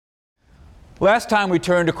Last time we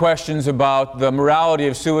turned to questions about the morality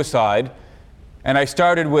of suicide, and I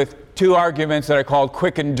started with two arguments that I called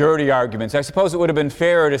quick and dirty arguments. I suppose it would have been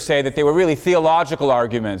fairer to say that they were really theological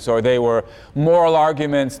arguments, or they were moral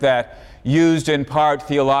arguments that used in part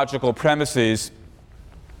theological premises.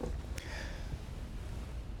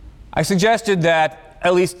 I suggested that,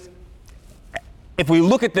 at least if we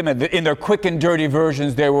look at them in their quick and dirty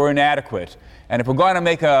versions, they were inadequate. And if we're going to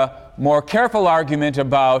make a more careful argument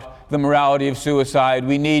about the morality of suicide,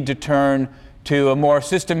 we need to turn to a more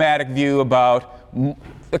systematic view about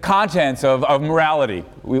the contents of morality.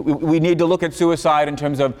 We need to look at suicide in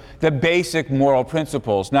terms of the basic moral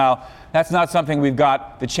principles. Now, that's not something we've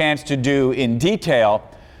got the chance to do in detail,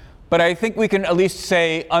 but I think we can at least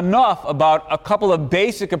say enough about a couple of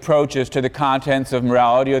basic approaches to the contents of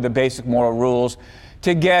morality, or the basic moral rules,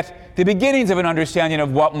 to get the beginnings of an understanding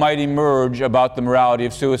of what might emerge about the morality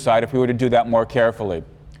of suicide if we were to do that more carefully.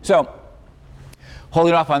 So,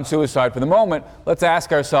 holding off on suicide for the moment, let's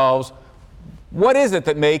ask ourselves, what is it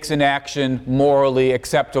that makes an action morally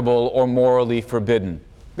acceptable or morally forbidden?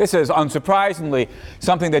 This is, unsurprisingly,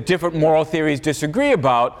 something that different moral theories disagree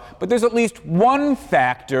about, but there's at least one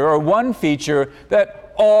factor or one feature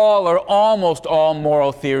that all or almost all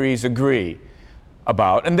moral theories agree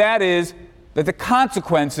about, and that is that the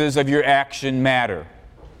consequences of your action matter.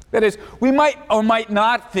 That is, we might or might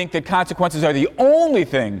not think that consequences are the only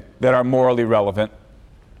thing that are morally relevant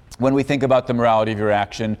when we think about the morality of your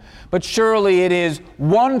action, but surely it is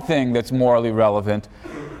one thing that's morally relevant.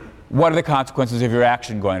 What are the consequences of your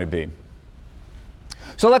action going to be?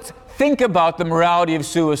 So let's think about the morality of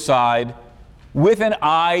suicide with an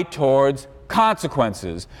eye towards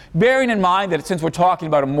consequences, bearing in mind that since we're talking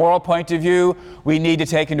about a moral point of view, we need to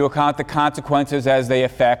take into account the consequences as they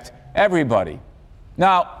affect everybody.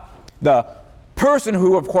 Now, the person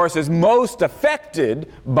who, of course, is most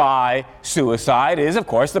affected by suicide is, of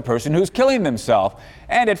course, the person who's killing themselves.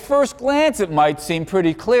 And at first glance, it might seem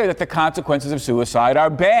pretty clear that the consequences of suicide are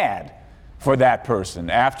bad for that person.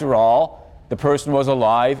 After all, the person was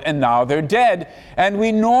alive and now they're dead. And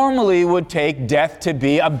we normally would take death to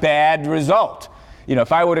be a bad result. You know,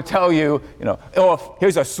 if I were to tell you,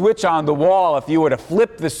 here's a switch on the wall, if you were to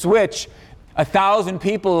flip the switch, 1,000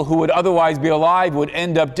 people who would otherwise be alive would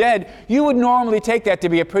end up dead, you would normally take that to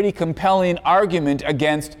be a pretty compelling argument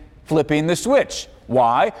against flipping the switch.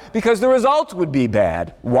 Why? Because the results would be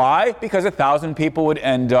bad. Why? Because 1,000 people would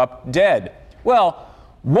end up dead. Well,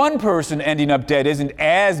 one person ending up dead isn't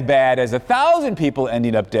as bad as 1,000 people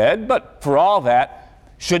ending up dead, but for all that,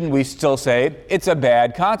 shouldn't we still say it's a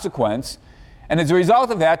bad consequence? And as a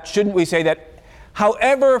result of that, shouldn't we say that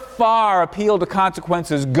however far appeal to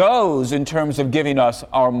consequences goes in terms of giving us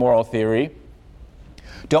our moral theory,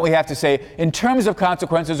 don't we have to say, in terms of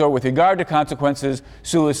consequences or with regard to consequences,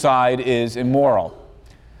 suicide is immoral?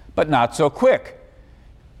 But not so quick.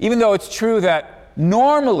 Even though it's true that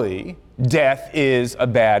normally death is a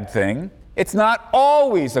bad thing, it's not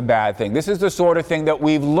always a bad thing. This is the sort of thing that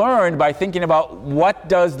we've learned by thinking about what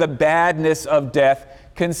does the badness of death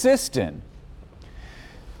consist in.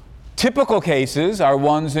 Typical cases are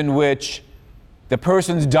ones in which the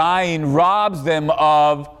person's dying robs them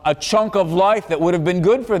of a chunk of life that would have been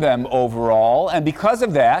good for them overall, and because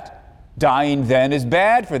of that, dying then is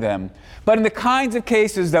bad for them. But in the kinds of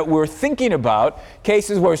cases that we're thinking about,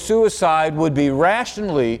 cases where suicide would be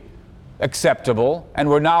rationally acceptable, and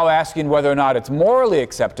we're now asking whether or not it's morally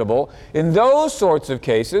acceptable, in those sorts of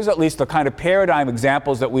cases, at least the kind of paradigm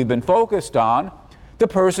examples that we've been focused on, the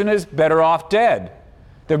person is better off dead.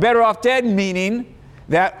 They're better off dead, meaning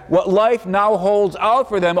that what life now holds out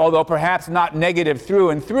for them, although perhaps not negative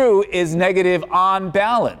through and through, is negative on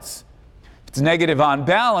balance. If it's negative on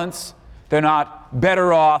balance, they're not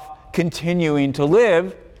better off continuing to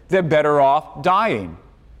live, they're better off dying.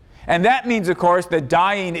 And that means, of course, that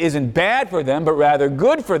dying isn't bad for them, but rather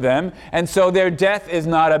good for them, and so their death is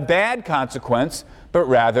not a bad consequence, but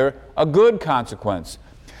rather a good consequence.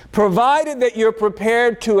 Provided that you're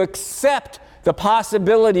prepared to accept the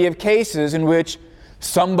possibility of cases in which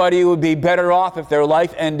somebody would be better off if their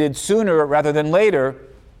life ended sooner rather than later,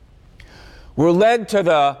 we're led to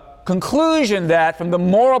the conclusion that, from the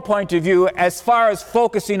moral point of view, as far as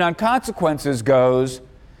focusing on consequences goes,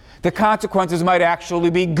 the consequences might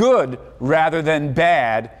actually be good rather than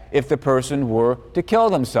bad if the person were to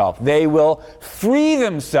kill themselves. They will free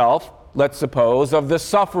themselves, let's suppose, of the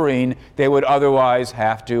suffering they would otherwise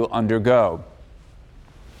have to undergo.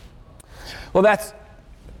 Well, that's,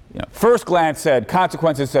 first glance said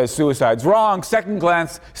consequences says suicide's wrong. Second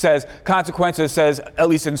glance says consequences says, at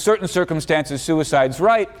least in certain circumstances, suicide's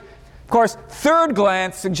right. Of course, third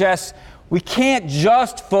glance suggests we can't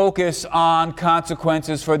just focus on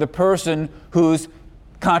consequences for the person who's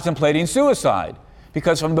contemplating suicide.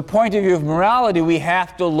 Because from the point of view of morality, we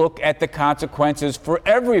have to look at the consequences for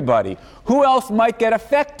everybody. Who else might get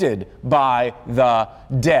affected by the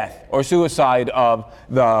death or suicide of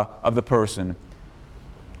the person?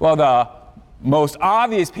 Well, the most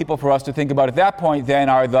obvious people for us to think about at that point then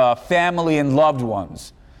are the family and loved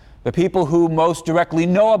ones. The people who most directly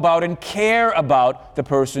know about and care about the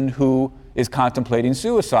person who is contemplating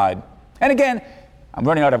suicide. And again, I'm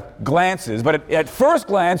running out of glances, but at first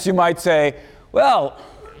glance you might say, well,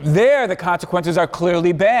 there the consequences are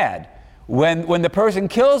clearly bad. When the person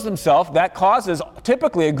kills themselves, that causes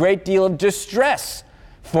typically a great deal of distress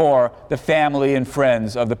for the family and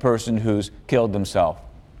friends of the person who's killed themselves.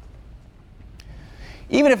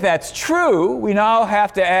 Even if that's true, we now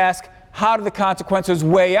have to ask, how do the consequences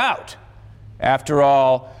weigh out? After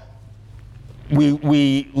all,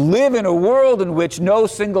 we live in a world in which no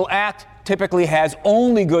single act typically has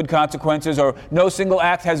only good consequences, or no single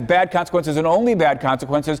act has bad consequences and only bad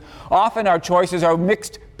consequences. Often our choices are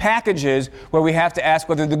mixed packages where we have to ask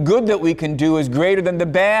whether the good that we can do is greater than the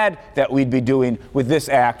bad that we'd be doing with this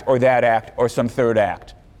act or that act or some third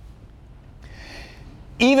act.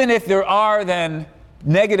 Even if there are then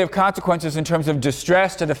negative consequences in terms of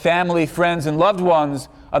distress to the family, friends, and loved ones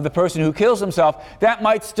of the person who kills himself, that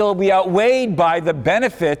might still be outweighed by the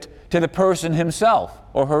benefit to the person himself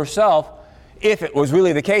or herself, if it was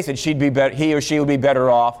really the case that he or she would be better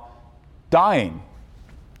off dying.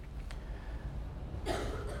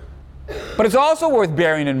 But it's also worth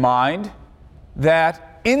bearing in mind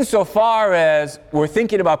that insofar as we're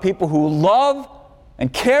thinking about people who love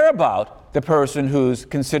and care about the person who's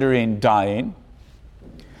considering dying,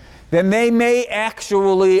 then they may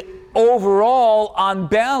actually, overall, on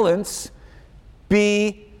balance,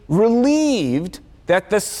 be relieved that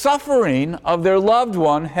the suffering of their loved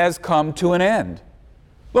one has come to an end.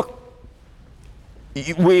 Look,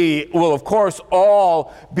 we will, of course,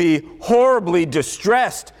 all be horribly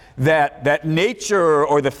distressed that nature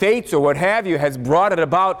or the fates or what have you has brought it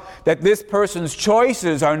about that this person's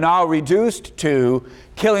choices are now reduced to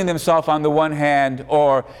killing themselves on the one hand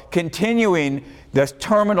or continuing the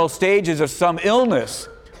terminal stages of some illness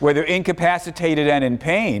where they're incapacitated and in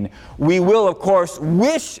pain. We will, of course,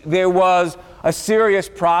 wish there was a serious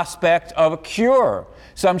prospect of a cure,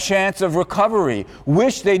 some chance of recovery,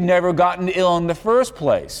 wish they'd never gotten ill in the first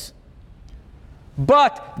place.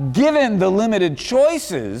 But given the limited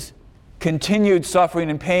choices, continued suffering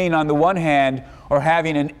and pain on the one hand, or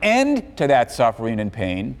having an end to that suffering and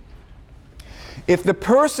pain, if the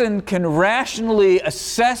person can rationally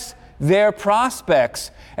assess their prospects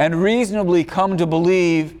and reasonably come to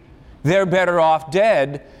believe they're better off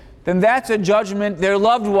dead, then that's a judgment their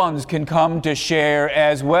loved ones can come to share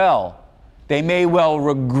as well. They may well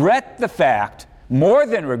regret the fact, more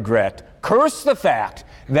than regret, curse the fact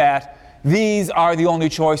that these are the only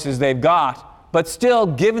choices they've got, but still,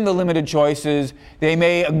 given the limited choices, they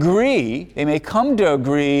may come to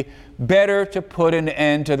agree, better to put an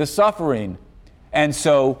end to the suffering. And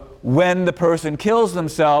so, when the person kills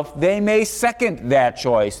themselves, they may second that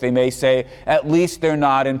choice. They may say, at least they're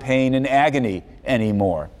not in pain and agony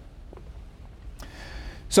anymore.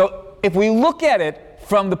 So, if we look at it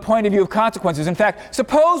from the point of view of consequences, in fact,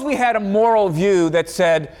 suppose we had a moral view that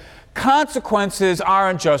said, consequences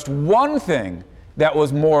aren't just one thing that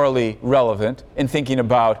was morally relevant in thinking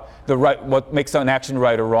about what makes an action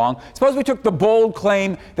right or wrong. Suppose we took the bold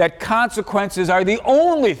claim that consequences are the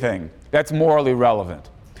only thing that's morally relevant.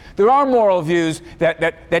 There are moral views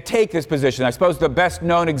that take this position. I suppose the best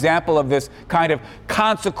known example of this kind of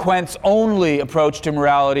consequence-only approach to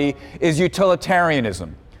morality is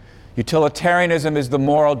utilitarianism. Utilitarianism is the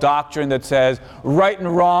moral doctrine that says right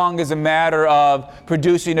and wrong is a matter of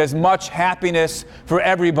producing as much happiness for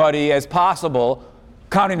everybody as possible,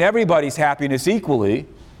 counting everybody's happiness equally.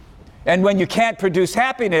 And when you can't produce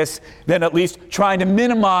happiness, then at least trying to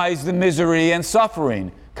minimize the misery and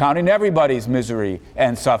suffering, counting everybody's misery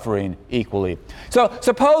and suffering equally. So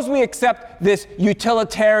suppose we accept this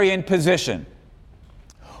utilitarian position.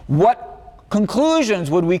 What conclusions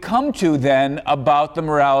would we come to then about the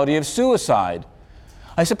morality of suicide?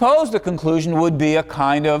 I suppose the conclusion would be a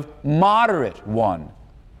kind of moderate one.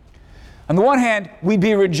 On the one hand, we'd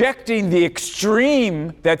be rejecting the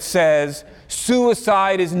extreme that says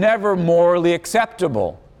suicide is never morally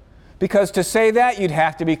acceptable. Because to say that, you'd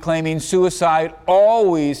have to be claiming suicide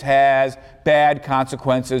always has bad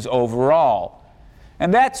consequences overall.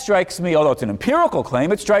 And that strikes me, although it's an empirical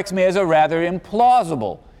claim, it strikes me as a rather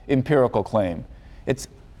implausible empirical claim. It's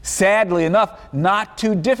sadly enough, not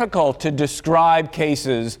too difficult to describe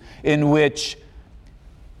cases in which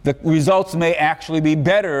the results may actually be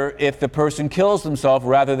better if the person kills themselves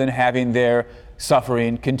rather than having their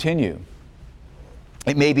suffering continue.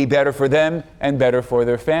 It may be better for them and better for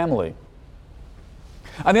their family.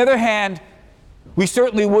 On the other hand, we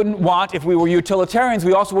certainly wouldn't want, if we were utilitarians,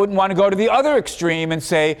 we also wouldn't want to go to the other extreme and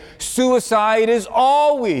say suicide is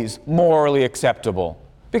always morally acceptable.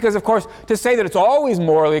 Because, of course, to say that it's always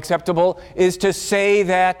morally acceptable is to say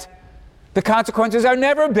that the consequences are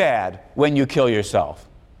never bad when you kill yourself.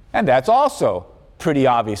 And that's also pretty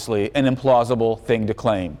obviously an implausible thing to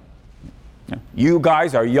claim. You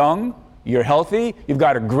guys are young, you're healthy, you've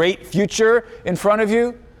got a great future in front of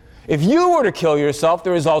you. If you were to kill yourself,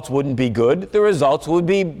 the results wouldn't be good. The results would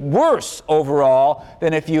be worse overall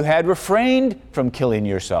than if you had refrained from killing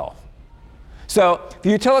yourself. So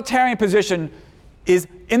the utilitarian position is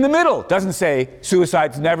in the middle. Doesn't say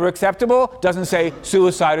suicide's never acceptable, doesn't say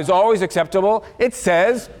suicide is always acceptable. It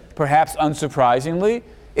says, perhaps unsurprisingly,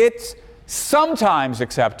 it's sometimes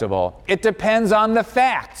acceptable. It depends on the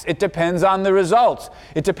facts. It depends on the results.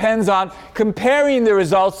 It depends on comparing the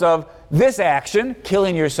results of this action,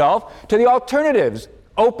 killing yourself, to the alternatives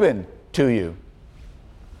open to you.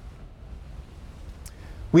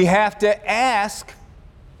 We have to ask,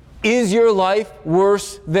 is your life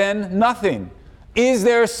worse than nothing? Is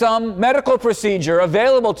there some medical procedure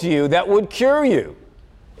available to you that would cure you?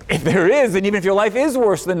 If there is, and even if your life is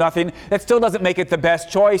worse than nothing, that still doesn't make it the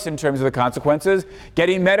best choice in terms of the consequences.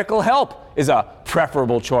 Getting medical help is a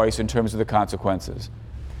preferable choice in terms of the consequences.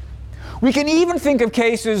 We can even think of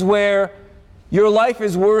cases where your life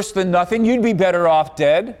is worse than nothing, you'd be better off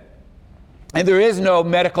dead, and there is no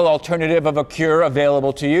medical alternative of a cure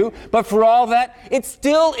available to you. But for all that, it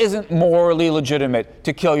still isn't morally legitimate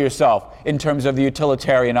to kill yourself in terms of the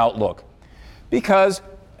utilitarian outlook. Because,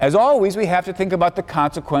 as always, we have to think about the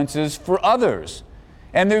consequences for others.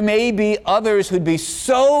 And there may be others who'd be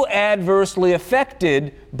so adversely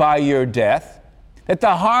affected by your death that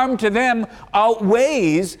the harm to them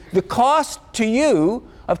outweighs the cost to you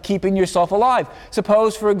of keeping yourself alive.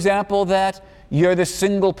 Suppose, for example, that you're the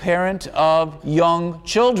single parent of young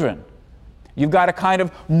children. You've got a kind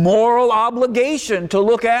of moral obligation to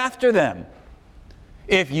look after them.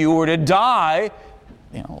 If you were to die,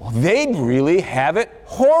 they'd really have it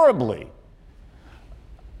horribly.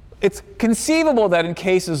 It's conceivable that in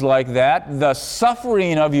cases like that, the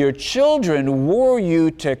suffering of your children, were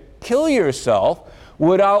you to kill yourself,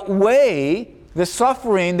 would outweigh the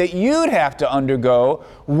suffering that you'd have to undergo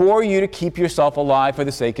were you to keep yourself alive for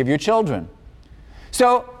the sake of your children.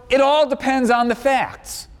 So it all depends on the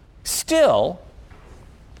facts. Still,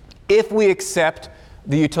 if we accept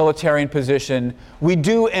the utilitarian position, we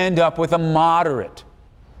do end up with a moderate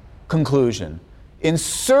conclusion. In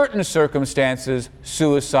certain circumstances,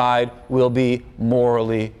 suicide will be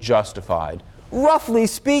morally justified. Roughly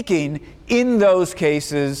speaking, in those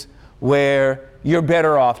cases where you're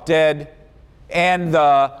better off dead and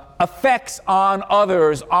the effects on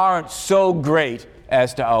others aren't so great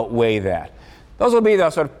as to outweigh that. Those will be the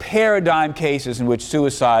sort of paradigm cases in which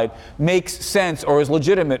suicide makes sense or is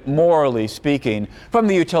legitimate, morally speaking, from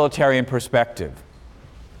the utilitarian perspective.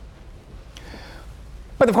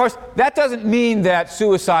 But of course, that doesn't mean that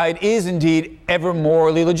suicide is indeed ever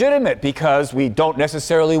morally legitimate, because we don't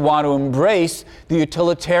necessarily want to embrace the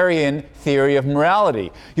utilitarian theory of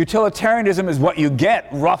morality. Utilitarianism is what you get,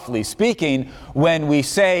 roughly speaking, when we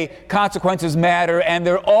say consequences matter and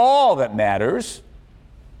they're all that matters.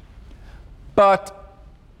 But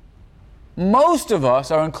most of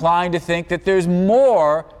us are inclined to think that there's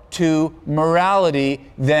more to morality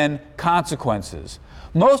than consequences.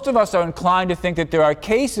 Most of us are inclined to think that there are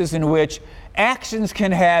cases in which actions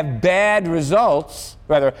can have bad results,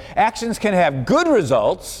 actions can have good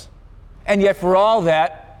results, and yet for all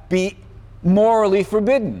that be morally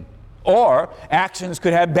forbidden. Or actions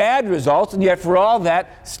could have bad results, and yet for all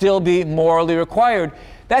that still be morally required.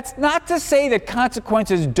 That's not to say that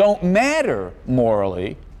consequences don't matter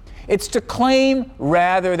morally. It's to claim,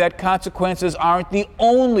 rather, that consequences aren't the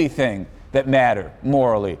only thing that matter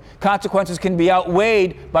morally. Consequences can be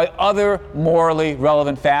outweighed by other morally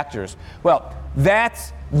relevant factors. Well,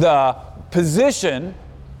 that's the position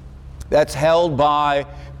that's held by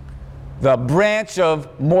the branch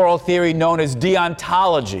of moral theory known as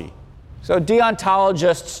deontology. So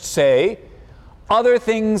deontologists say other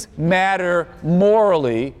things matter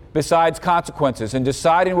morally besides consequences. In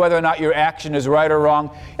deciding whether or not your action is right or wrong,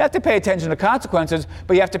 you have to pay attention to consequences,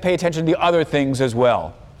 but you have to pay attention to the other things as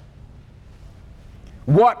well.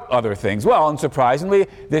 What other things? Well, unsurprisingly,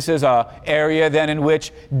 this is an area then in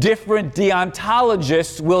which different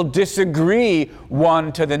deontologists will disagree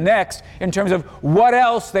one to the next in terms of what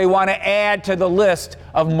else they want to add to the list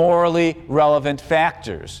of morally relevant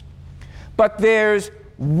factors. But there's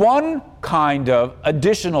one kind of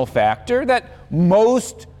additional factor that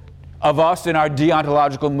most of us in our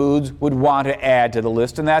deontological moods would want to add to the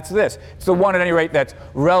list, and that's this. It's the one, at any rate, that's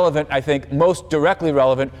relevant, I think, most directly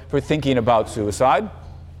relevant for thinking about suicide.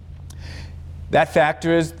 That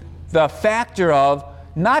factor is the factor of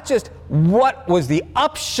not just what was the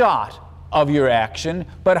upshot of your action,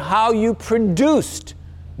 but how you produced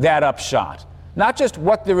that upshot. Not just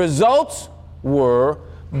what the results were,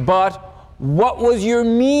 but what was your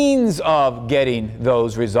means of getting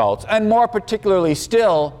those results? And more particularly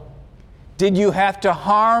still, did you have to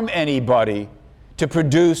harm anybody to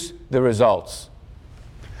produce the results?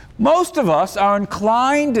 Most of us are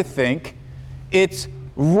inclined to think it's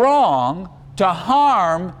wrong to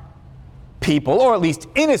harm people, or at least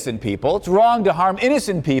innocent people. It's wrong to harm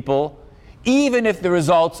innocent people, even if the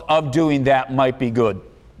results of doing that might be good.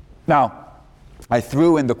 Now, I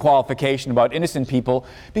threw in the qualification about innocent people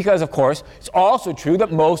because, of course, it's also true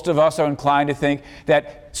that most of us are inclined to think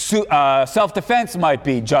that self-defense might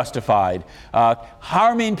be justified.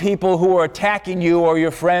 Harming people who are attacking you or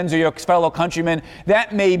your friends or your fellow countrymen,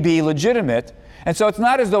 that may be legitimate. And so it's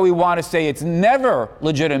not as though we want to say it's never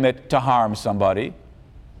legitimate to harm somebody.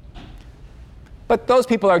 But those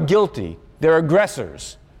people are guilty. They're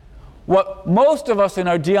aggressors. What most of us in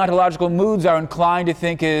our deontological moods are inclined to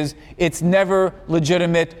think is it's never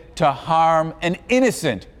legitimate to harm an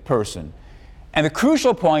innocent person. And the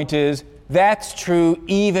crucial point is that's true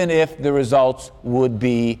even if the results would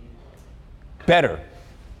be better.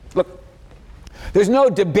 Look, there's no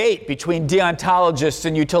debate between deontologists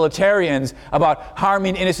and utilitarians about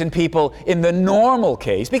harming innocent people in the normal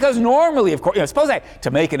case, because normally, of course,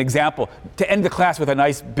 to make an example, to end the class with a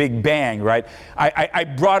nice big bang, right? I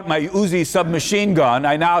brought my Uzi submachine gun,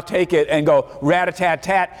 I now take it and go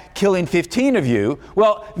rat-a-tat-tat, killing 15 of you.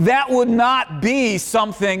 Well, that would not be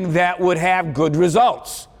something that would have good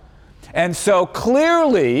results. And so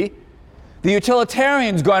clearly, the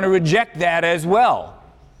utilitarian's going to reject that as well.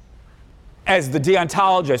 As the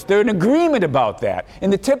deontologists, they're in agreement about that. In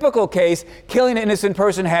the typical case, killing an innocent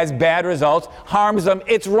person has bad results, harms them,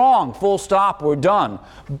 it's wrong, full stop, we're done.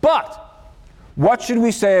 But what should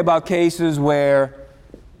we say about cases where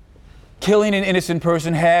killing an innocent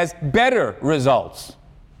person has better results?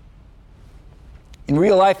 In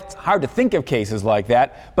real life, it's hard to think of cases like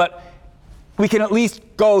that, but we can at least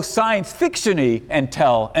go science fiction-y and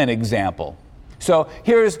tell an example. So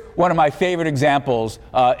here's one of my favorite examples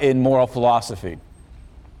in moral philosophy.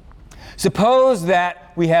 Suppose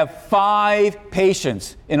that we have 5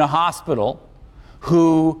 patients in a hospital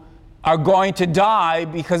who are going to die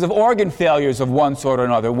because of organ failures of one sort or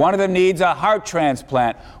another. One of them needs a heart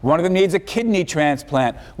transplant, one of them needs a kidney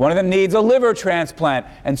transplant, one of them needs a liver transplant,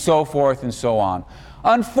 and so forth and so on.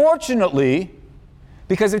 Unfortunately,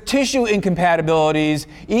 because of tissue incompatibilities,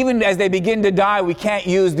 even as they begin to die, we can't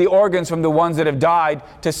use the organs from the ones that have died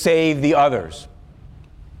to save the others.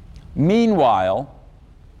 Meanwhile,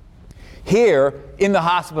 here in the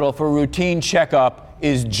hospital for a routine checkup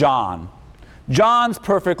is John. John's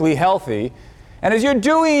perfectly healthy, and as you're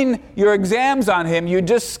doing your exams on him, you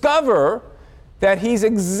discover that he's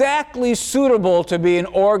exactly suitable to be an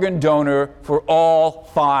organ donor for all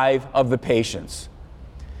 5 of the patients.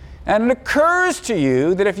 And it occurs to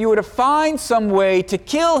you that if you were to find some way to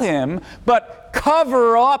kill him, but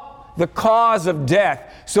cover up the cause of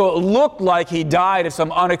death so it looked like he died of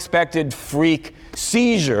some unexpected freak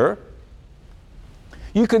seizure,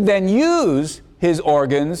 you could then use his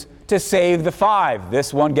organs to save the 5.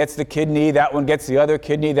 This one gets the kidney, that one gets the other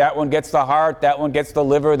kidney, that one gets the heart, that one gets the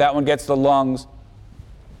liver, that one gets the lungs.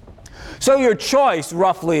 So your choice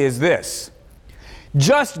roughly is this.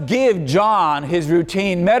 Just give John his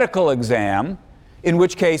routine medical exam, in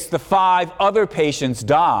which case the 5 other patients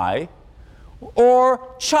die,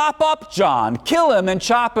 or chop up John, kill him and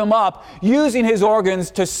chop him up, using his organs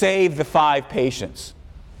to save the 5 patients.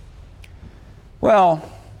 Well,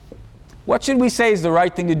 what should we say is the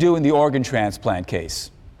right thing to do in the organ transplant case?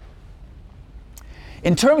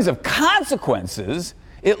 In terms of consequences,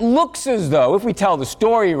 it looks as though, if we tell the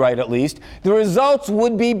story right at least, the results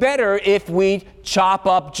would be better if we chop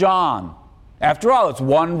up John. After all, it's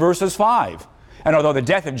 1 versus 5. And although the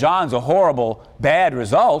death of John's a horrible, bad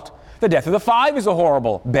result, the death of the 5 is a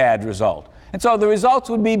horrible, bad result. And so the results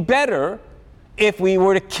would be better if we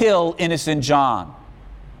were to kill innocent John.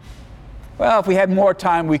 Well, if we had more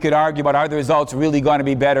time, we could argue about, are the results really going to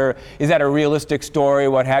be better? Is that a realistic story?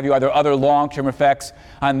 What have you? Are there other long-term effects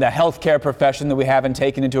on the healthcare profession that we haven't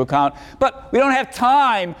taken into account? But we don't have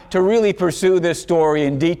time to really pursue this story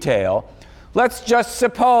in detail. Let's just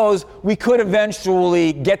suppose we could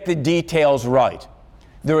eventually get the details right.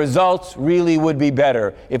 The results really would be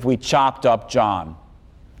better if we chopped up John.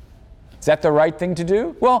 Is that the right thing to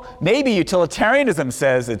do? Well, maybe utilitarianism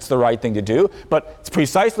says it's the right thing to do, but it's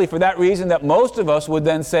precisely for that reason that most of us would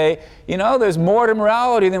then say, you know, there's more to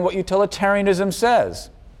morality than what utilitarianism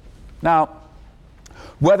says. Now,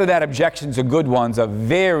 whether that objection's a good one's a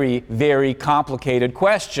very, very complicated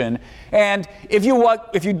question. And if you'd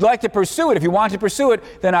like to pursue it, if you want to pursue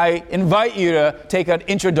it, then I invite you to take an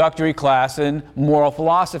introductory class in moral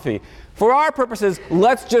philosophy. For our purposes,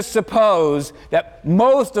 let's just suppose that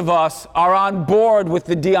most of us are on board with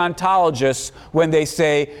the deontologists when they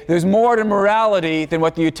say there's more to morality than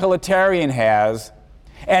what the utilitarian has.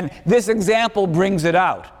 And this example brings it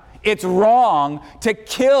out. It's wrong to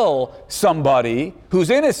kill somebody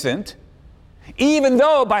who's innocent, even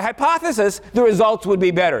though, by hypothesis, the results would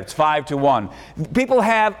be better. It's 5-1. People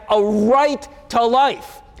have a right to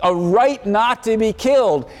life, a right not to be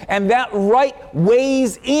killed, and that right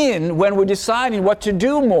weighs in when we're deciding what to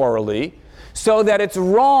do morally, so that it's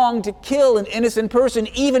wrong to kill an innocent person,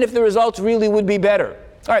 even if the results really would be better.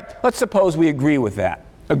 All right, let's suppose we agree with that,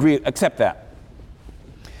 accept that.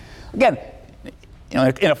 Again, you know,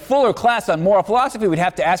 in a fuller class on moral philosophy, we'd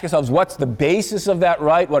have to ask ourselves, what's the basis of that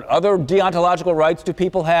right? What other deontological rights do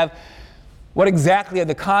people have? What exactly are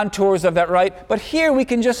the contours of that right? But here we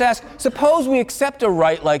can just ask, suppose we accept a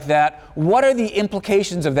right like that, what are the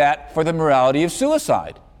implications of that for the morality of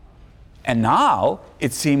suicide? And now,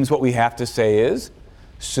 it seems what we have to say is,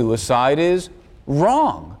 suicide is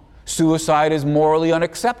wrong. Suicide is morally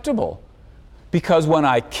unacceptable. Because when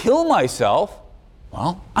I kill myself,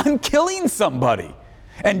 well, I'm killing somebody.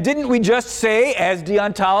 And didn't we just say, as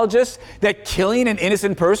deontologists, that killing an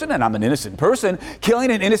innocent person, and I'm an innocent person,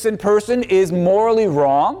 killing an innocent person is morally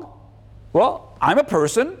wrong? Well, I'm a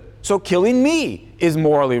person, so killing me is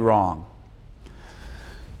morally wrong.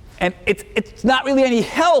 And it's not really any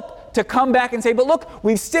help to come back and say, but look,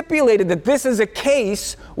 we've stipulated that this is a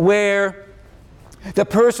case where the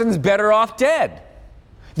person's better off dead.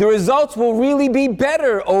 The results will really be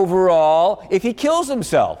better overall if he kills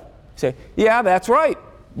himself. Say, yeah, that's right.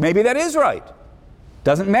 Maybe that is right.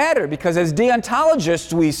 Doesn't matter, because as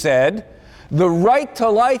deontologists we said, the right to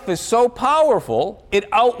life is so powerful, it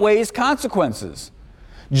outweighs consequences.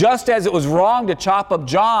 Just as it was wrong to chop up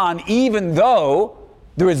John, even though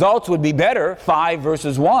the results would be better,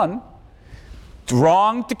 5-1, it's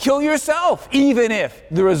wrong to kill yourself, even if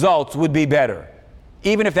the results would be better.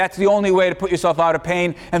 Even if that's the only way to put yourself out of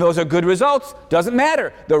pain, and those are good results, doesn't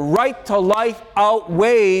matter. The right to life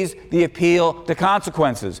outweighs the appeal to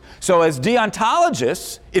consequences. So as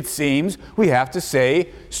deontologists, it seems, we have to say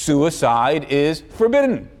suicide is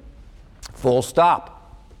forbidden. Full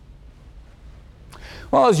stop.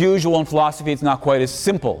 Well, as usual in philosophy, it's not quite as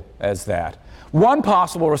simple as that. One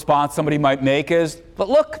possible response somebody might make is, but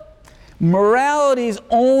look, morality is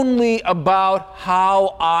only about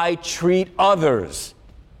how I treat others.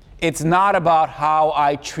 It's not about how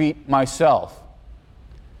I treat myself.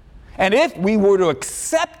 And if we were to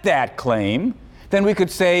accept that claim, then we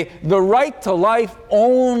could say the right to life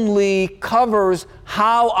only covers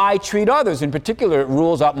how I treat others. In particular, it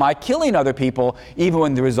rules out my killing other people, even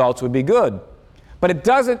when the results would be good. But it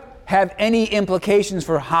doesn't have any implications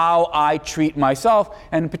for how I treat myself.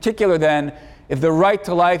 And in particular, then, if the right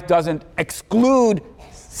to life doesn't exclude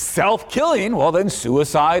self-killing, well, then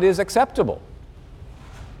suicide is acceptable.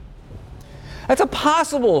 That's a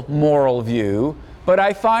possible moral view, but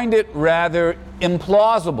I find it rather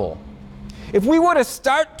implausible. If we were to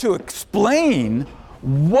start to explain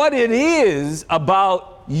what it is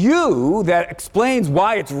about you that explains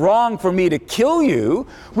why it's wrong for me to kill you,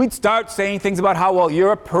 we'd start saying things about how, well,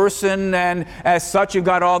 you're a person, and as such you've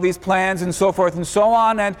got all these plans and so forth and so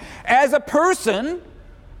on, and as a person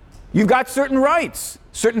you've got certain rights,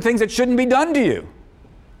 certain things that shouldn't be done to you.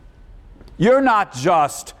 You're not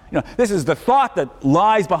just, this is the thought that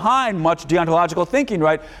lies behind much deontological thinking,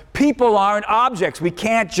 right? People aren't objects. We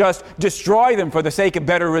can't just destroy them for the sake of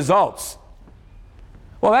better results.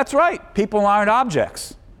 Well, that's right. People aren't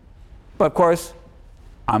objects. But of course,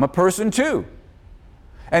 I'm a person too.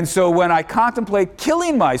 And so when I contemplate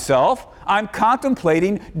killing myself, I'm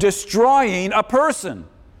contemplating destroying a person.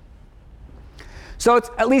 So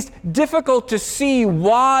it's at least difficult to see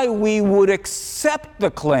why we would accept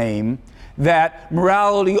the claim that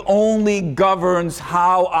morality only governs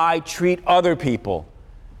how I treat other people.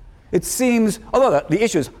 it seems, although the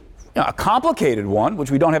issue is a complicated one,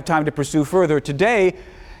 which we don't have time to pursue further today,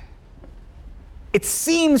 it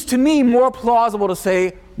seems to me more plausible to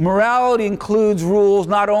say morality includes rules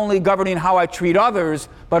not only governing how I treat others,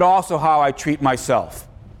 but also how I treat myself.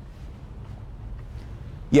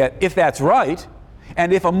 Yet, if that's right,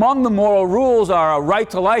 and if among the moral rules are a right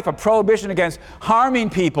to life, a prohibition against harming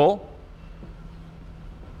people,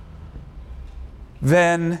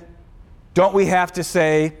 then don't we have to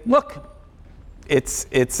say, look, it's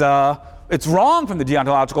wrong from the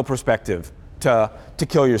deontological perspective to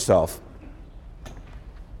kill yourself?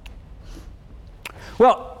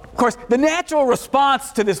 Well, of course, the natural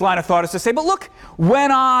response to this line of thought is to say, but look,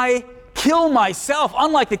 when I kill myself,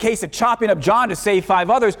 unlike the case of chopping up John to save 5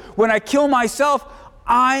 others, when I kill myself,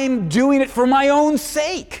 I'm doing it for my own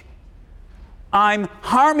sake. I'm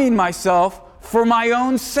harming myself for my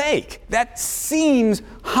own sake. That seems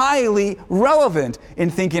highly relevant in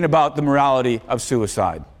thinking about the morality of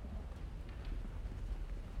suicide.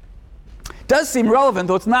 Does seem relevant,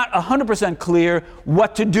 though it's not 100% clear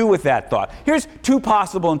what to do with that thought. Here's 2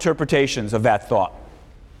 possible interpretations of that thought.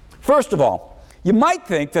 First of all, you might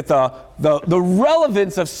think that the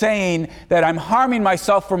relevance of saying that I'm harming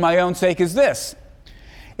myself for my own sake is this.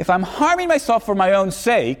 If I'm harming myself for my own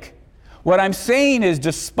sake, what I'm saying is,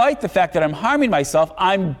 despite the fact that I'm harming myself,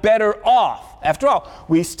 I'm better off. After all,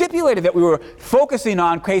 we stipulated that we were focusing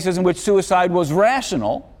on cases in which suicide was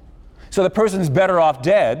rational, so the person's better off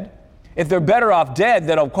dead. If they're better off dead,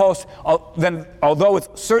 then of course, then although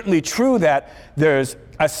it's certainly true that there's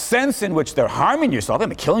a sense in which they're harming yourself,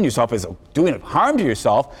 and killing yourself is doing harm to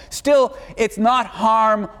yourself, still, it's not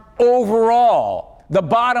harm overall. The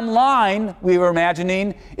bottom line, we were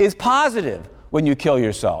imagining, is positive when you kill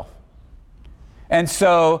yourself. And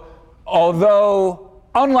so, although,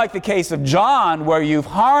 unlike the case of John, where you've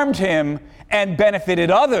harmed him and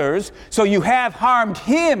benefited others, so you have harmed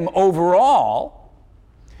him overall,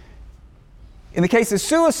 in the case of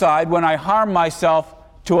suicide, when I harm myself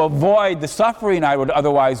to avoid the suffering I would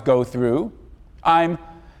otherwise go through, I'm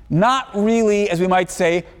not really, as we might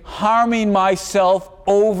say, harming myself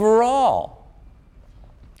overall.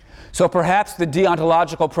 So perhaps the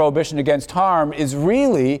deontological prohibition against harm is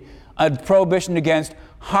really a prohibition against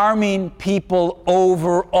harming people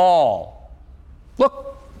overall. Look,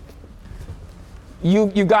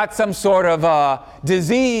 you got some sort of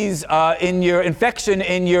disease in your infection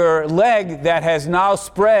in your leg that has now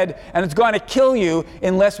spread, and it's going to kill you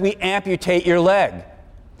unless we amputate your leg.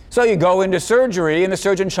 So you go into surgery and the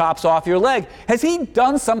surgeon chops off your leg. Has he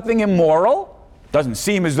done something immoral? Doesn't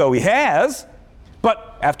seem as though he has.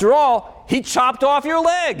 But after all, he chopped off your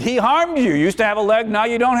leg. He harmed you. You used to have a leg, now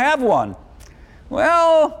you don't have one.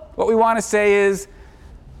 Well, what we want to say is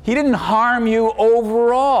he didn't harm you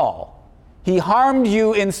overall. He harmed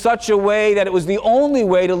you in such a way that it was the only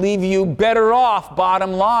way to leave you better off,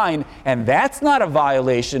 bottom line. And that's not a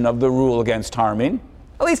violation of the rule against harming.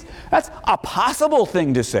 At least that's a possible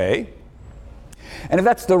thing to say. And if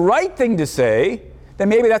that's the right thing to say, then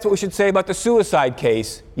maybe that's what we should say about the suicide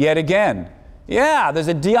case yet again. Yeah, there's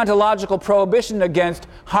a deontological prohibition against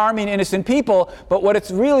harming innocent people, but what it's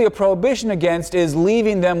really a prohibition against is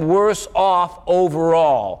leaving them worse off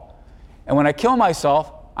overall. And when I kill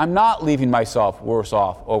myself, I'm not leaving myself worse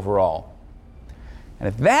off overall. And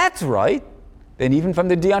if that's right, then even from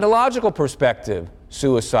the deontological perspective,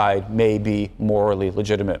 suicide may be morally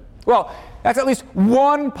legitimate. Well, that's at least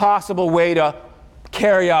one possible way to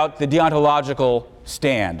carry out the deontological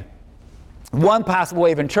stand. One possible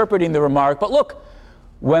way of interpreting the remark, but look,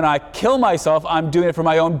 when I kill myself, I'm doing it for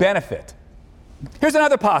my own benefit. Here's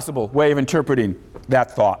another possible way of interpreting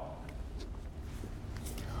that thought.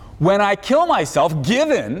 When I kill myself,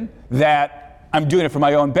 given that I'm doing it for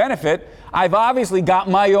my own benefit, I've obviously got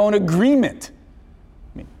my own agreement.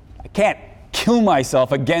 I can't kill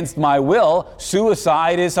myself against my will.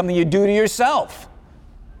 Suicide is something you do to yourself.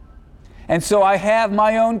 And so I have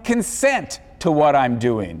my own consent to what I'm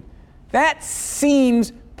doing. That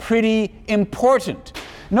seems pretty important.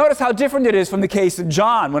 Notice how different it is from the case of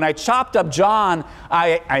John. When I chopped up John,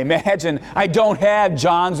 I imagine I don't have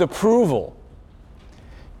John's approval.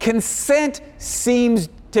 Consent seems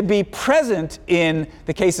to be present in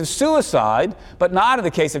the case of suicide, but not in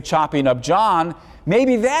the case of chopping up John.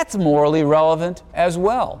 Maybe that's morally relevant as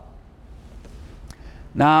well.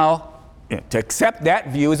 Now, to accept that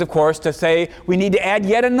view is, of course, to say we need to add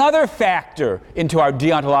yet another factor into our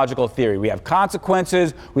deontological theory. We have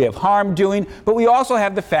consequences, we have harm doing, but we also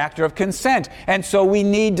have the factor of consent. And so we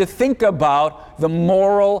need to think about the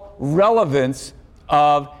moral relevance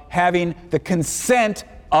of having the consent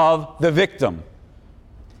of the victim.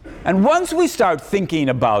 And once we start thinking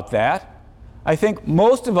about that, I think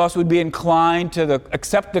most of us would be inclined to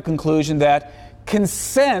accept the conclusion that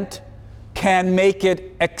consent can make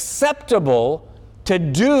it acceptable to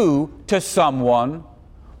do to someone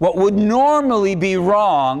what would normally be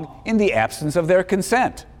wrong in the absence of their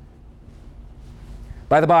consent.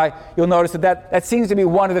 By the by, you'll notice that seems to be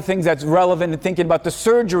one of the things that's relevant in thinking about the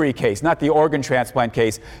surgery case, not the organ transplant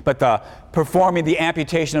case, but the performing the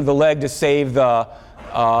amputation of the leg to save the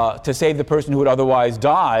person who would otherwise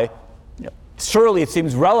die. Surely it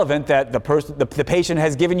seems relevant that the patient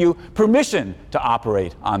has given you permission to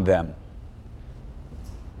operate on them.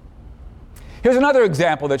 Here's another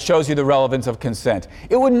example that shows you the relevance of consent.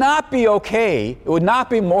 It would not be okay, it would not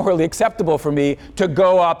be morally acceptable for me to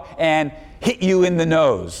go up and hit you in the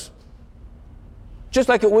nose. Just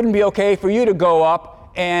like it wouldn't be okay for you to go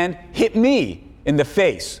up and hit me in the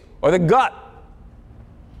face or the gut.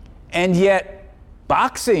 And yet,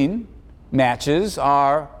 boxing matches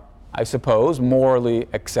are, I suppose, morally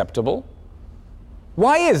acceptable.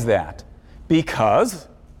 Why is that? Because,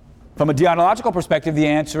 from a deontological perspective, the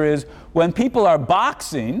answer is when people are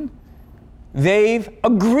boxing, they've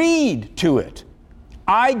agreed to it.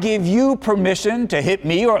 I give you permission to hit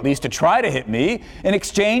me, or at least to try to hit me, in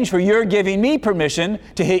exchange for your giving me permission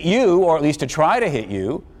to hit you, or at least to try to hit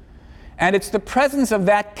you. And it's the presence of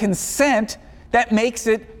that consent that makes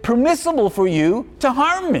it permissible for you to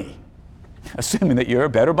harm me, assuming that you're a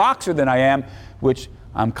better boxer than I am, which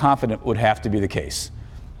I'm confident would have to be the case.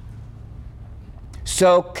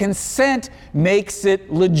 So consent makes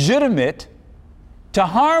it legitimate to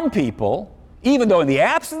harm people, even though in the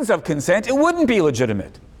absence of consent, it wouldn't be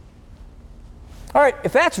legitimate. All right,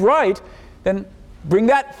 if that's right, then bring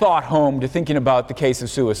that thought home to thinking about the case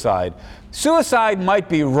of suicide. Suicide might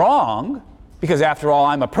be wrong, because after all,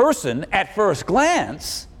 I'm a person at first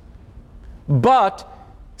glance, but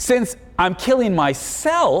since I'm killing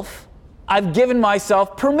myself, I've given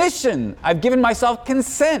myself permission, I've given myself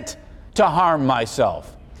consent to harm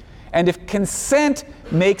myself. And if consent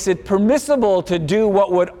makes it permissible to do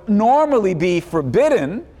what would normally be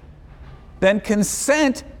forbidden, then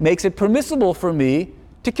consent makes it permissible for me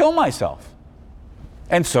to kill myself.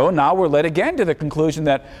 And so now we're led again to the conclusion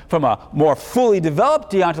that from a more fully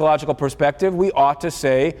developed deontological perspective, we ought to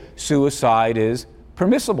say suicide is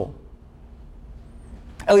permissible.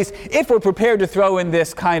 At least if we're prepared to throw in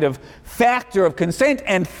this kind of factor of consent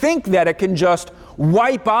and think that it can just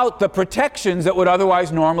wipe out the protections that would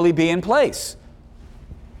otherwise normally be in place.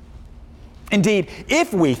 Indeed,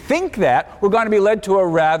 if we think that, we're going to be led to a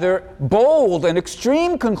rather bold and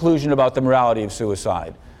extreme conclusion about the morality of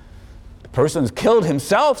suicide. The person's killed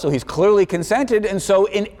himself, so he's clearly consented, and so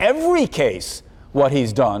in every case, what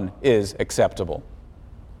he's done is acceptable.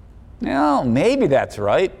 Now, maybe that's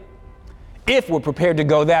right, if we're prepared to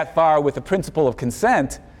go that far with the principle of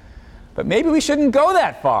consent. But maybe we shouldn't go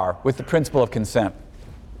that far with the principle of consent.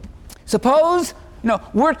 Suppose,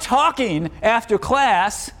 we're talking after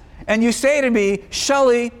class, and you say to me,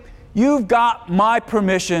 Shelley, you've got my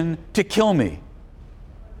permission to kill me.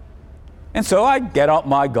 And so I get out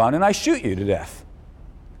my gun and I shoot you to death.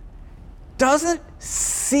 Doesn't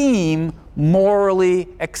seem morally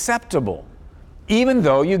acceptable, even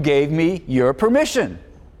though you gave me your permission.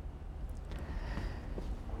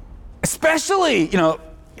 Especially,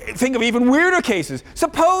 think of even weirder cases.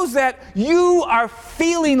 Suppose that you are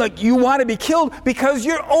feeling like you want to be killed because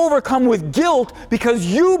you're overcome with guilt because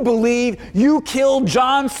you believe you killed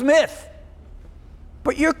John Smith.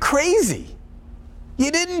 But you're crazy. You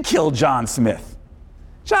didn't kill John Smith.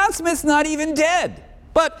 John Smith's not even dead.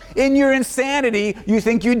 But in your insanity, you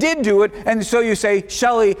think you did do it, and so you say,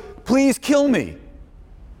 Shelley, please kill me.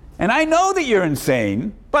 And I know that you're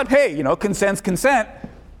insane, but hey, consent's consent.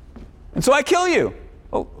 And so I kill you.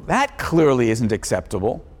 Oh, that clearly isn't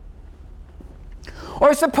acceptable.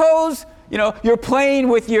 Or suppose, you're playing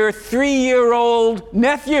with your 3-year-old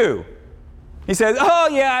nephew. He says, oh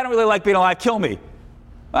yeah, I don't really like being alive, kill me.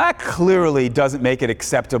 Well, that clearly doesn't make it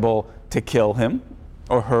acceptable to kill him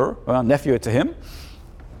or her. Well, nephew, it's a him.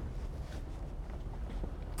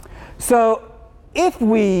 So if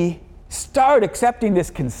we start accepting this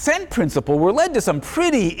consent principle, we're led to some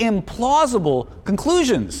pretty implausible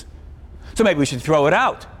conclusions. So maybe we should throw it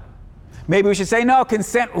out. Maybe we should say, no,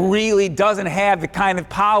 consent really doesn't have the kind of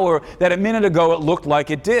power that a minute ago it looked like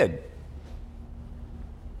it did.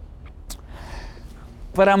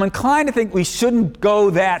 But I'm inclined to think we shouldn't go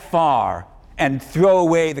that far and throw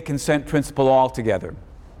away the consent principle altogether.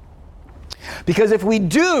 Because if we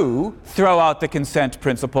do throw out the consent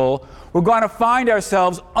principle, we're going to find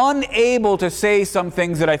ourselves unable to say some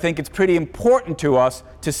things that I think it's pretty important to us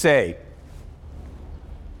to say.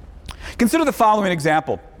 Consider the following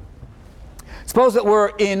example. Suppose that we're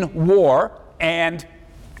in war, and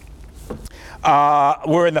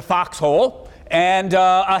we're in the foxhole, and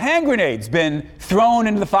a hand grenade's been thrown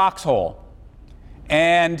into the foxhole.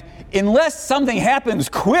 And unless something happens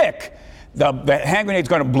quick, the hand grenade's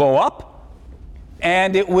going to blow up,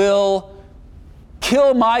 and it will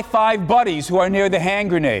kill my 5 buddies who are near the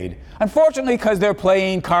hand grenade. Unfortunately, because they're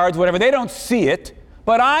playing cards, whatever, they don't see it,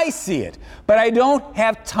 but I see it. But I don't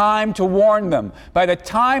have time to warn them. By the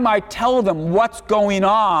time I tell them what's going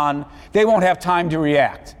on, they won't have time to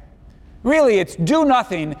react. Really, it's do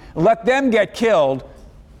nothing, let them get killed,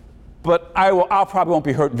 but I'll probably won't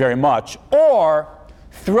be hurt very much. Or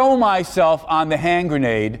throw myself on the hand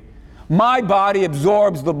grenade. My body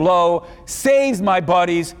absorbs the blow, saves my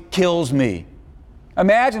buddies, kills me.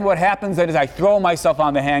 Imagine what happens as I throw myself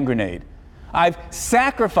on the hand grenade. I've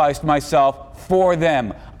sacrificed myself for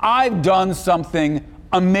them. I've done something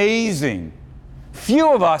amazing.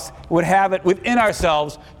 Few of us would have it within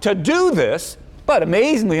ourselves to do this, but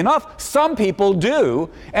amazingly enough, some people do,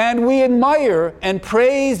 and we admire and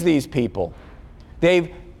praise these people.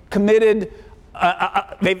 They've committed,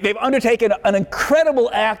 they've undertaken an incredible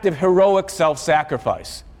act of heroic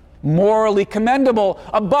self-sacrifice. Morally commendable,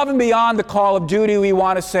 above and beyond the call of duty, we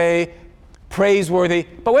want to say, praiseworthy.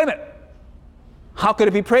 But wait a minute. How could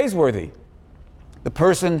it be praiseworthy? The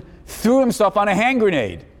person threw himself on a hand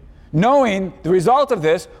grenade, knowing the result of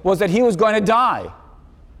this was that he was going to die.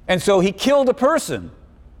 And so he killed a person,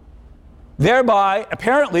 thereby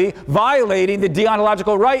apparently violating the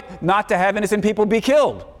deontological right not to have innocent people be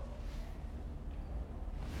killed.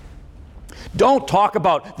 Don't talk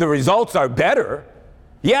about the results are better.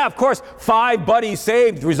 Yeah, of course, 5 buddies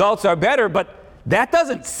saved, results are better, but that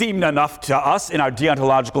doesn't seem enough to us in our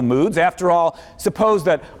deontological moods. After all, suppose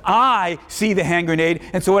that I see the hand grenade,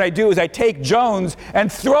 and so what I do is I take Jones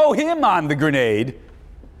and throw him on the grenade.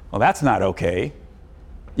 Well, that's not okay,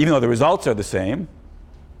 even though the results are the same.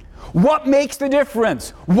 What makes the difference?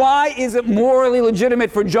 Why is it morally legitimate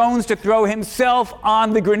for Jones to throw himself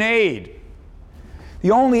on the grenade? The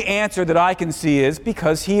only answer that I can see is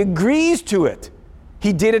because he agrees to it.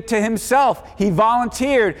 He did it to himself. He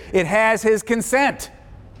volunteered. It has his consent.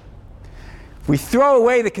 If we throw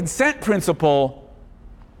away the consent principle,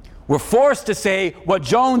 we're forced to say what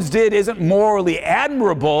Jones did isn't morally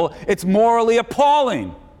admirable, it's morally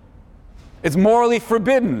appalling. It's morally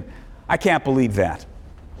forbidden. I can't believe that.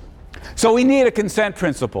 So we need a consent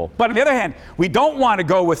principle. But on the other hand, we don't want to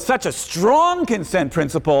go with such a strong consent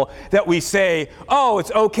principle that we say, oh, it's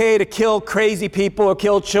okay to kill crazy people or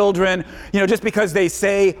kill children, just because they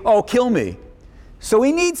say, oh, kill me. So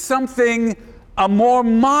we need something, a more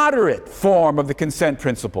moderate form of the consent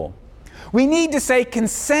principle. We need to say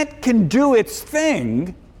consent can do its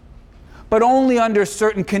thing, but only under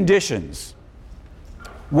certain conditions.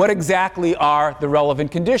 What exactly are the relevant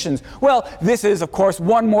conditions? Well, this is, of course,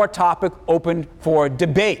 one more topic open for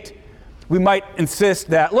debate. We might insist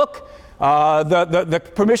that, look, the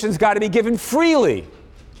permission's got to be given freely.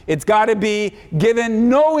 It's got to be given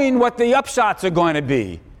knowing what the upshots are going to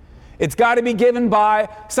be. It's got to be given by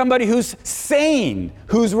somebody who's sane,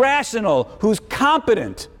 who's rational, who's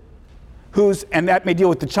competent, and that may deal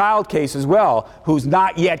with the child case as well, who's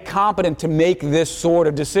not yet competent to make this sort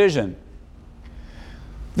of decision.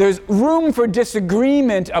 There's room for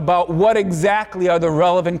disagreement about what exactly are the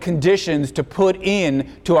relevant conditions to put in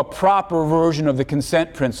to a proper version of the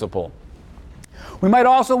consent principle. We might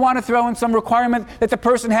also want to throw in some requirement that the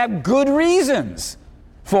person have good reasons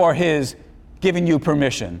for his giving you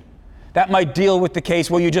permission. That might deal with the case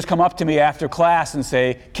where you just come up to me after class and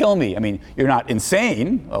say, kill me. I mean, you're not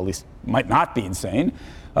insane, or at least might not be insane.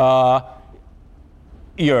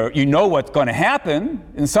 You know what's going to happen.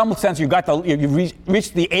 In some sense, you've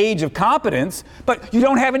reached the age of competence, but you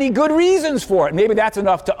don't have any good reasons for it. Maybe that's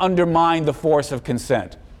enough to undermine the force of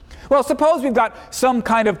consent. Well, suppose we've got some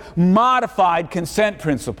kind of modified consent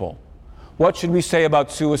principle. What should we say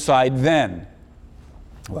about suicide then?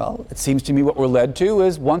 Well, it seems to me what we're led to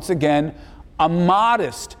is, once again, a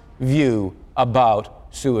modest view about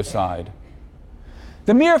suicide.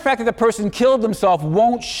 The mere fact that the person killed himself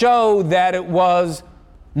won't show that it was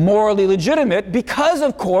morally legitimate because,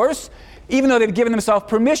 of course, even though they've given themselves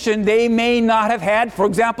permission, they may not have had, for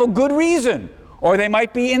example, good reason, or they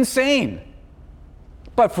might be insane.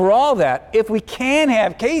 But for all that, if we can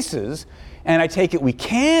have cases, and I take it we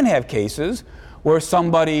can have cases, where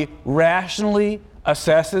somebody rationally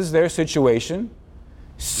assesses their situation,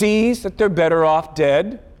 sees that they're better off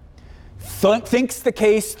dead, thinks the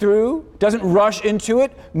case through, doesn't rush into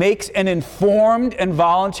it, makes an informed and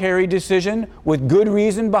voluntary decision with good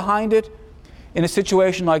reason behind it, in a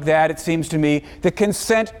situation like that, it seems to me, the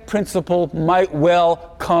consent principle might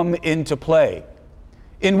well come into play,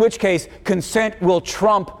 in which case consent will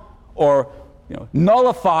trump or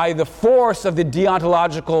nullify the force of the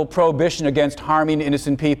deontological prohibition against harming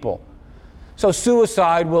innocent people. So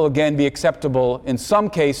suicide will again be acceptable in some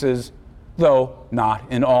cases, though not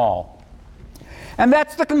in all. And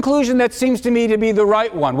that's the conclusion that seems to me to be the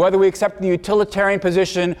right one, whether we accept the utilitarian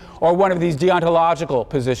position or one of these deontological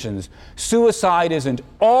positions. Suicide isn't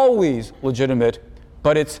always legitimate,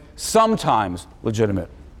 but it's sometimes legitimate.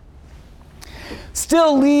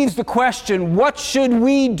 Still leaves the question, what should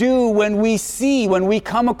we do when we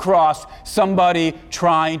come across somebody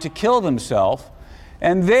trying to kill themselves?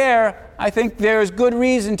 And there, I think there's good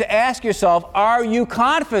reason to ask yourself, are you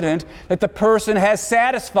confident that the person has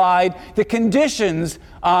satisfied the conditions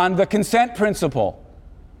on the consent principle?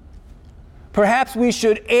 Perhaps we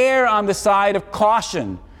should err on the side of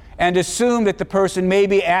caution and assume that the person may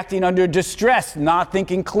be acting under distress, not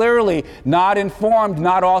thinking clearly, not informed,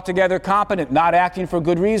 not altogether competent, not acting for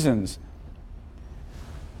good reasons.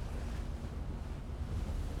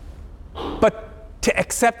 But to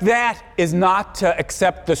accept that is not to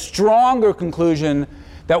accept the stronger conclusion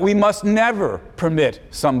that we must never permit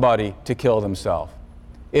somebody to kill themselves.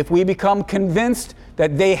 If we become convinced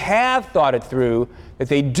that they have thought it through, that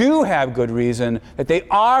they do have good reason, that they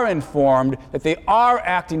are informed, that they are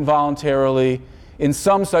acting voluntarily, in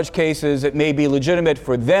some such cases it may be legitimate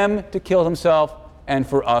for them to kill themselves and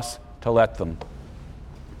for us to let them.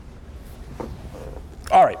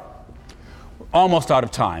 All right, we're almost out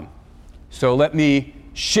of time. So let me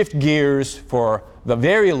shift gears for the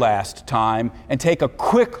very last time and take a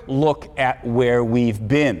quick look at where we've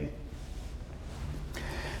been.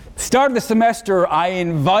 Start of the semester, I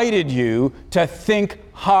invited you to think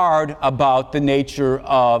hard about the nature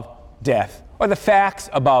of death, or the facts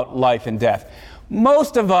about life and death.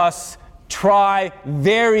 Most of us try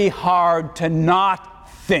very hard to not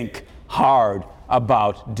think hard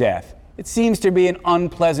about death. It seems to be an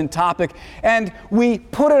unpleasant topic, and we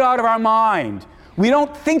put it out of our mind. We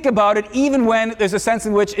don't think about it even when there's a sense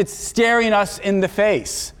in which it's staring us in the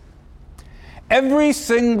face. Every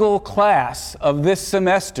single class of this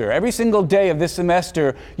semester, every single day of this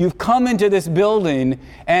semester, you've come into this building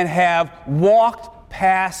and have walked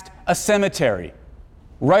past a cemetery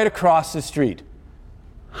right across the street.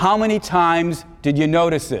 How many times did you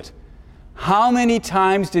notice it? How many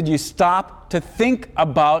times did you stop to think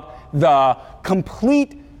about the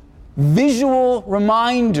complete visual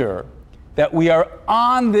reminder that we are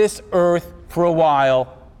on this earth for a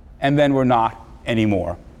while and then we're not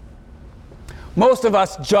anymore? Most of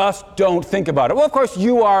us just don't think about it. Well, of course,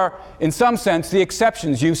 you are, in some sense, the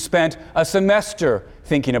exceptions. You've spent a semester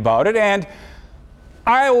thinking about it, and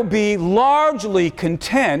I will be largely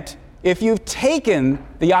content if you've taken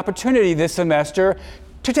the opportunity this semester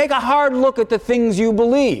to take a hard look at the things you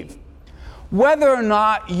believe. Whether or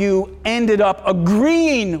not you ended up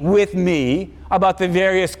agreeing with me about the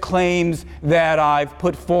various claims that I've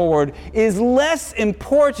put forward is less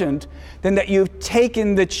important than that you've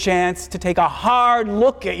taken the chance to take a hard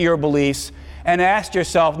look at your beliefs and ask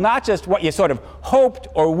yourself not just what you sort of hoped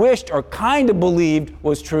or wished or kind of believed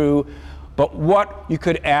was true, but what you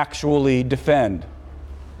could actually defend.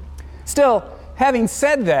 Still, having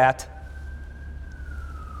said that,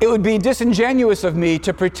 it would be disingenuous of me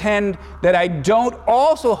to pretend that I don't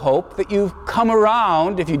also hope that you've come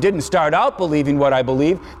around, if you didn't start out believing what I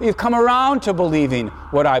believe, that you've come around to believing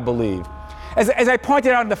what I believe. As I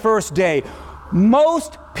pointed out on the first day,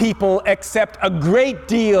 most people accept a great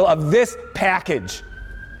deal of this package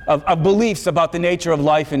of beliefs about the nature of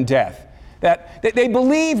life and death. That they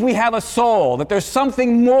believe we have a soul, that there's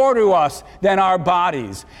something more to us than our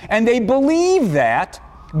bodies. And they believe that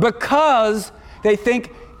because they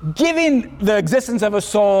think giving the existence of a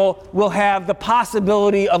soul will have the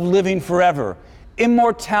possibility of living forever.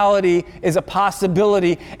 Immortality is a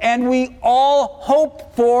possibility, and we all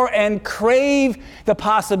hope for and crave the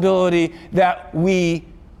possibility that we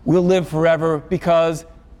will live forever because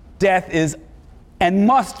death is and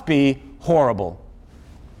must be horrible.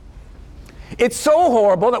 It's so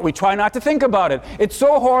horrible that we try not to think about it. It's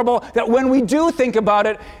so horrible that when we do think about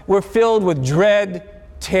it, we're filled with dread,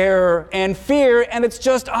 terror, and fear, and it's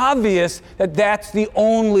just obvious that that's the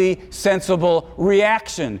only sensible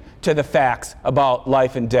reaction to the facts about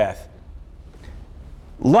life and death.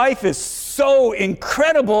 Life is so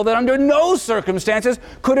incredible that under no circumstances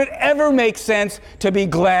could it ever make sense to be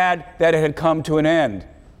glad that it had come to an end.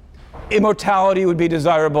 Immortality would be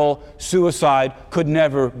desirable. Suicide could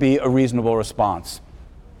never be a reasonable response.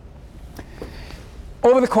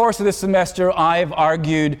 Over the course of this semester, I have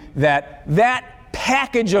argued that that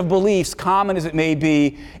package of beliefs, common as it may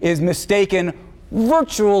be, is mistaken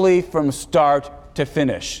virtually from start to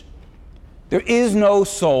finish. There is no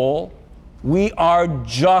soul. We are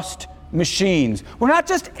just machines. We're not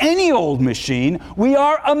just any old machine. We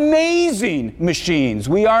are amazing machines.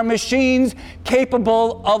 We are machines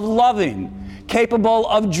capable of loving, capable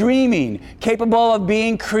of dreaming, capable of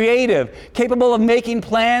being creative, capable of making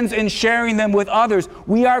plans and sharing them with others.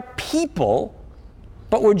 We are people,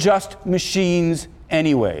 but we're just machines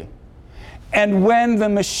anyway. And when the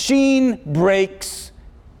machine breaks,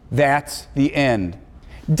 that's the end.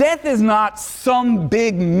 Death is not some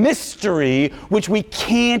big mystery which we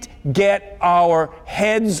can't get our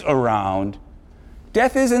heads around.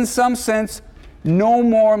 Death is, in some sense, no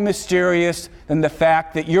more mysterious than the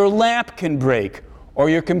fact that your lamp can break, or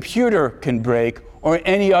your computer can break, or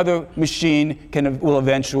any other machine will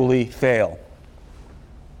eventually fail.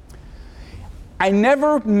 I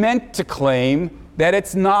never meant to claim that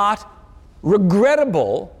it's not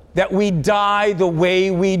regrettable that we die the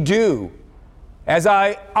way we do. As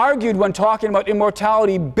I argued when talking about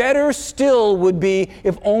immortality, better still would be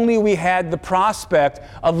if only we had the prospect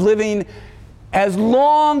of living as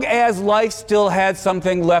long as life still had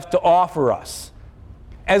something left to offer us.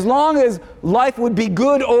 As long as life would be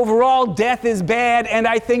good overall, death is bad, and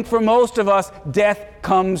I think for most of us, death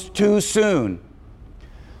comes too soon.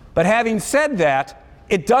 But having said that,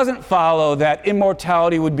 it doesn't follow that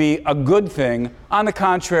immortality would be a good thing. On the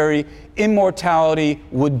contrary, immortality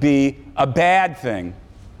would be a bad thing.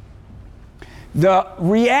 The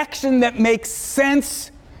reaction that makes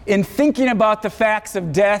sense in thinking about the facts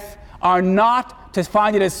of death are not to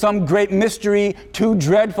find it as some great mystery, too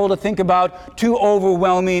dreadful to think about, too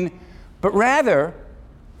overwhelming, but rather,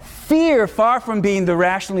 fear, far from being the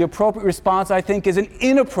rationally appropriate response, I think is an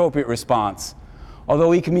inappropriate response. Although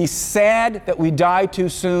we can be sad that we die too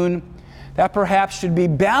soon, that perhaps should be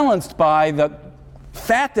balanced by the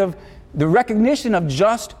fact of the recognition of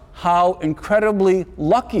just how incredibly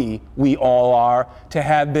lucky we all are to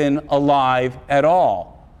have been alive at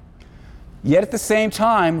all. Yet at the same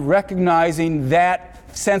time, recognizing that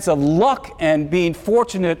sense of luck and being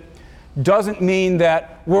fortunate doesn't mean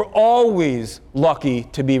that we're always lucky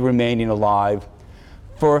to be remaining alive.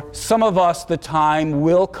 For some of us, the time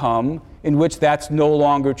will come in which that's no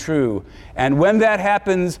longer true. And when that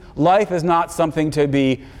happens, life is not something to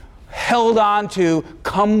be held on to,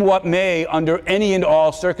 come what may, under any and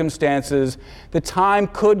all circumstances. The time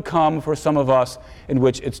could come for some of us in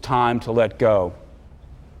which it's time to let go.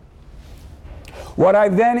 What I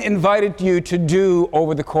then invited you to do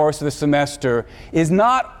over the course of the semester is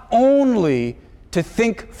not only to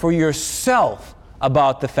think for yourself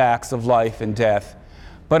about the facts of life and death,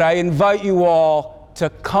 but I invite you all to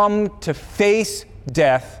come to face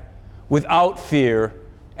death without fear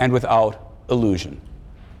and without illusion.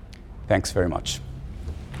 Thanks very much.